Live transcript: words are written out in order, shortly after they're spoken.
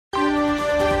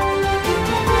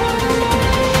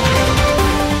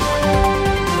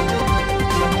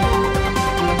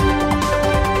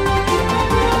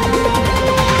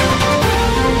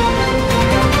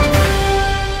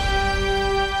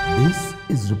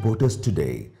is Reporters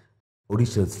Today,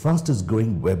 Odisha's fastest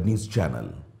growing web news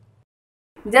channel.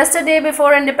 Just a day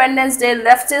before Independence Day,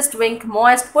 leftist wing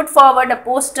Maoists put forward a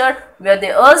poster where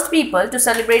they urged people to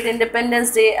celebrate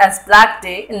Independence Day as Black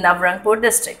Day in Nabarangpur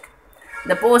district.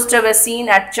 The poster was seen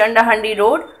at Chandahandi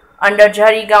road under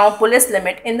Jharigaon police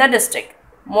limit in the district.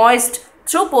 Maoists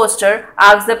through poster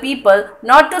asked the people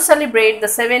not to celebrate the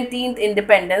 17th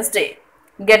Independence Day.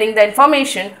 Getting the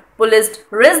information, police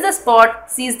reached the spot,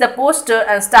 seized the poster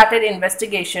and started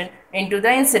investigation into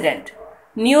the incident.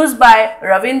 News by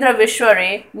Ravindra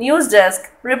Vishware, News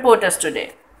Desk, Reporters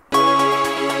Today.